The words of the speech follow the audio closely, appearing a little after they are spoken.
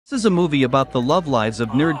This is a movie about the love lives of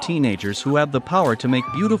nerd teenagers who have the power to make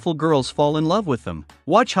beautiful girls fall in love with them.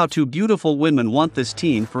 Watch how two beautiful women want this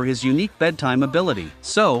teen for his unique bedtime ability.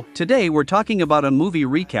 So, today we're talking about a movie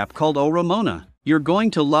recap called Oh Ramona. You're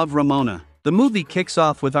going to love Ramona. The movie kicks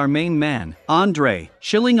off with our main man, Andrei,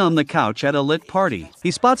 chilling on the couch at a lit party. He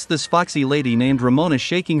spots this foxy lady named Ramona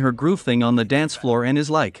shaking her groove thing on the dance floor and is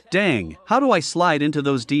like, dang, how do I slide into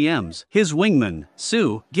those DMs? His wingman,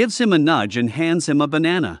 Sue, gives him a nudge and hands him a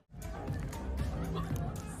banana,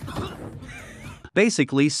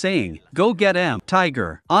 basically saying, go get em,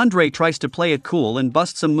 tiger. Andrei tries to play it cool and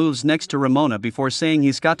bust some moves next to Ramona before saying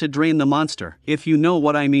he's got to drain the monster, if you know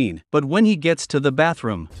what I mean. But when he gets to the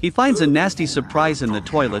bathroom, he finds a nasty surprise in the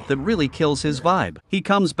toilet that really kills his vibe. He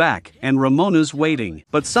comes back, and Ramona's waiting,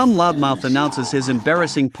 but some loudmouth announces his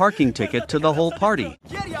embarrassing parking ticket to the whole party.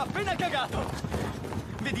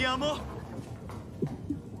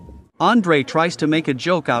 Andrei tries to make a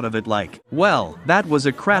joke out of it like, well, that was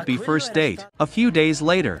a crappy first date. A few days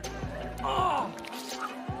later,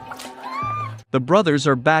 the brothers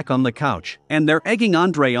are back on the couch, and they're egging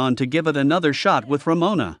Andrei on to give it another shot with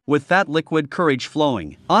Ramona. With that liquid courage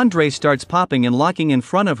flowing, Andrei starts popping and locking in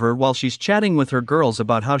front of her while she's chatting with her girls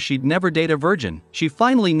about how she'd never date a virgin. She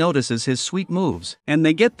finally notices his sweet moves, and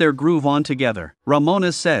they get their groove on together.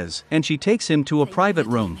 Ramona says, and she takes him to a private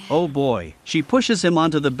room. Oh boy. She pushes him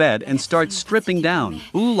onto the bed and starts stripping down.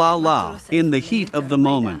 Ooh la la. In the heat of the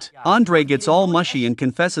moment, Andrei gets all mushy and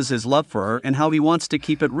confesses his love for her and how he wants to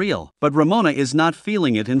keep it real. But Ramona is not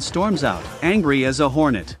feeling it and storms out, angry as a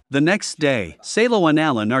hornet. The next day, Salo and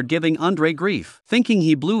Alan are giving Andrei grief, thinking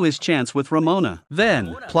he blew his chance with Ramona.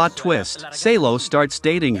 Then, plot twist, Salo starts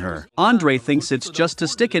dating her. Andrei thinks it's just to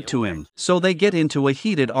stick it to him, so they get into a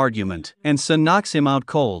heated argument, and Sa knocks him out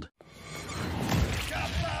cold.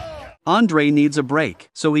 Andrei needs a break,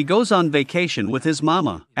 so he goes on vacation with his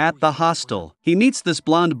mama. At the hostel, he meets this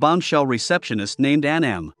blonde bombshell receptionist named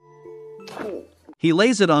Anam. He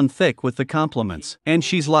lays it on thick with the compliments, and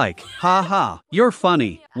she's like, ha ha, you're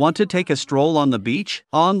funny. Want to take a stroll on the beach?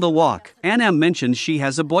 On the walk, Anam mentions she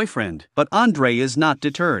has a boyfriend, but Andrei is not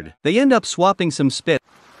deterred. They end up swapping some spit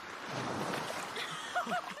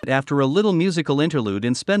after a little musical interlude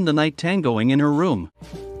and spend the night tangoing in her room.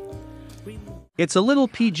 It's a little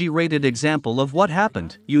PG-rated example of what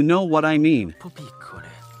happened. You know what I mean.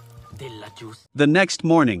 The next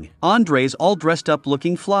morning, Andrei's all dressed up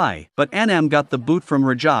looking fly, but Anam got the boot from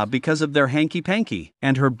her job because of their hanky-panky,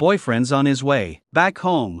 and her boyfriend's on his way. Back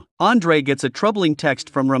home, Andrei gets a troubling text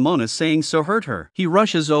from Ramona saying so hurt her. He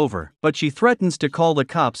rushes over, but she threatens to call the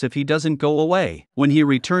cops if he doesn't go away. When he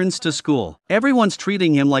returns to school, everyone's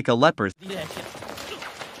treating him like a leper,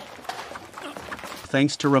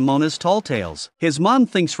 thanks to Ramona's tall tales. His mom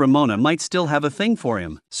thinks Ramona might still have a thing for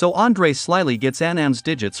him, so Andrei slyly gets Anam's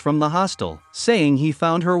digits from the hostel, saying he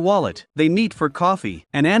found her wallet. They meet for coffee,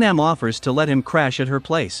 and Anam offers to let him crash at her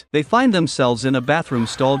place. They find themselves in a bathroom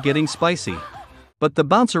stall getting spicy, but the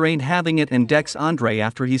bouncer ain't having it and decks Andrei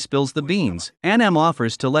after he spills the beans. Anam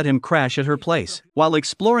offers to let him crash at her place. While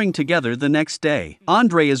exploring together the next day,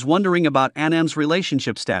 Andrei is wondering about Anam's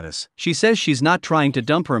relationship status. She says she's not trying to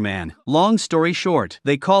dump her man. Long story short,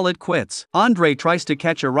 they call it quits. Andrei tries to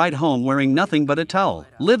catch a ride home wearing nothing but a towel,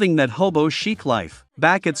 living that hobo chic life.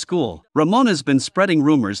 Back at school, Ramona's been spreading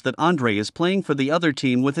rumors that Andrei is playing for the other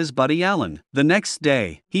team with his buddy Alan. The next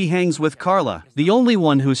day, he hangs with Carla, the only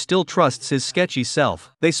one who still trusts his sketchy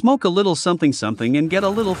self. They smoke a little something and get a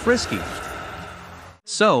little frisky.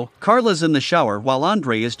 So, Carla's in the shower while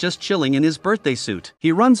Andrei is just chilling in his birthday suit.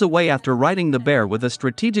 He runs away after riding the bear with a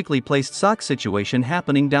strategically placed sock situation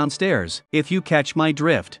happening downstairs. If you catch my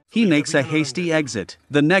drift, he makes a hasty exit.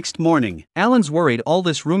 The next morning, Alan's worried all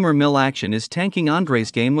this rumor mill action is tanking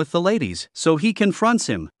Andrei's game with the ladies, so he confronts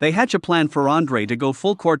him. They hatch a plan for Andrei to go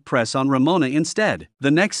full court press on Ramona instead.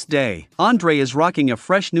 The next day, Andrei is rocking a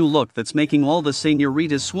fresh new look that's making all the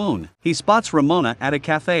senoritas swoon. He spots Ramona at a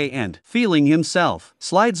cafe and, feeling himself,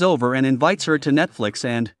 slides over and invites her to Netflix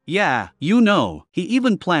and, yeah, you know, he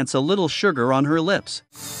even plants a little sugar on her lips.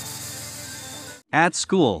 At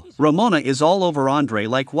school, Ramona is all over Andrei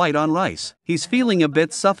like white on rice. He's feeling a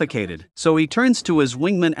bit suffocated, so he turns to his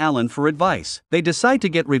wingman Alan for advice. They decide to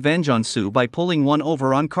get revenge on Sue by pulling one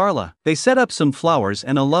over on Carla. They set up some flowers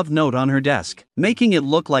and a love note on her desk, making it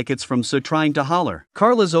look like it's from Sue trying to holler.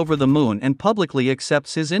 Carla's over the moon and publicly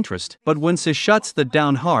accepts his interest. But when Sue shuts the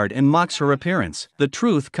down hard and mocks her appearance, the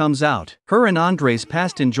truth comes out. Her and Andrei's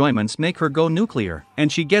past enjoyments make her go nuclear,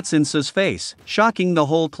 and she gets in Sue's face, shocking the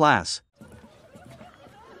whole class.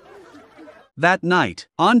 That night,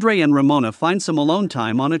 Andrei and Ramona find some alone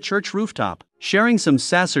time on a church rooftop. sharing some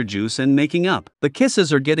sasser juice and making up. The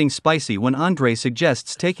kisses are getting spicy when Andrei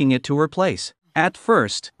suggests taking it to her place. At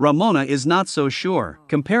first, Ramona is not so sure,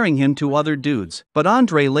 comparing him to other dudes, but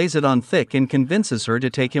Andrei lays it on thick and convinces her to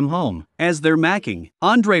take him home. As they're macking,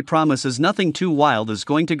 Andrei promises nothing too wild is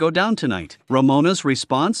going to go down tonight. Ramona's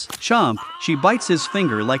response? Chomp. She bites his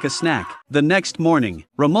finger like a snack. The next morning,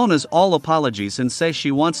 Ramona's all apologies and says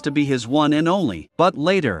she wants to be his one and only. But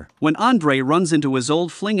later, when Andrei runs into his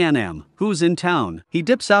old fling Anam, who's in town, he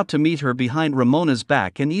dips out to meet her behind Ramona's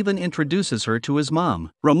back and even introduces her to his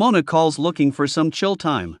mom. Ramona calls looking for some chill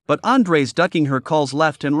time, but Andrei's ducking her calls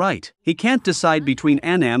left and right. He can't decide between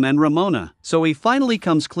Anam and Ramona, so he finally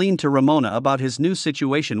comes clean to Ramona about his new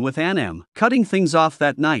situation with Anam. Cutting things off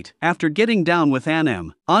that night, after getting down with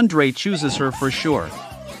Anam, Andrei chooses her for sure.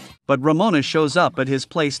 But Ramona shows up at his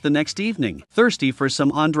place the next evening, thirsty for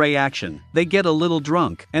some Andrei action. They get a little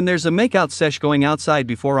drunk, and there's a makeout sesh going outside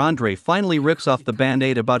before Andrei finally rips off the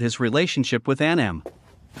band-aid about his relationship with Anam.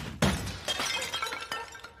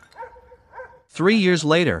 3 years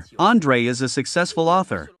later, Andrei is a successful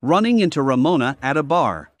author, running into Ramona at a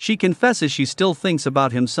bar. She confesses she still thinks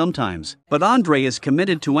about him sometimes, but Andrei is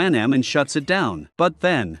committed to Anam and shuts it down. But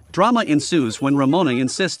then, drama ensues when Ramona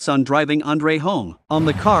insists on driving Andrei home, on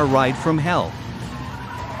the car ride from hell.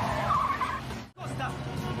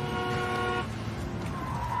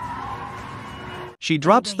 She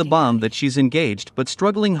drops the bomb that she's engaged but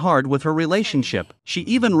struggling hard with her relationship. She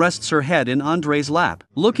even rests her head in Andrei's lap,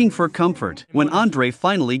 looking for comfort. When Andrei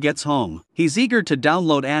finally gets home, he's eager to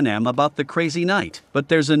download Anam about the crazy night, but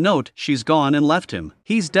there's a note: she's gone and left him.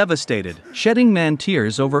 He's devastated, shedding man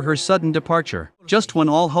tears over her sudden departure. Just when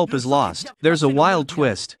all hope is lost, there's a wild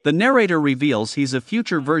twist. The narrator reveals he's a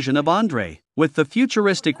future version of Andrei, with the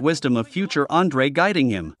futuristic wisdom of future Andrei guiding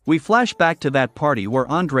him. We flash back to that party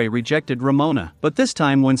where Andrei rejected Ramona, but this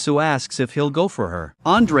time when Sue asks if he'll go for her,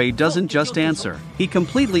 Andrei doesn't just answer. He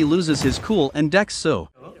completely loses his cool and decks Sue.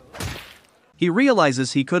 He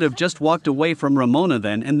realizes he could have just walked away from Ramona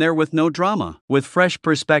then and there with no drama. With fresh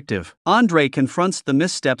perspective, Andrei confronts the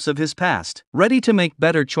missteps of his past, ready to make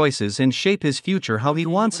better choices and shape his future how he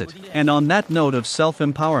wants it. And on that note of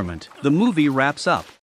self-empowerment, the movie wraps up.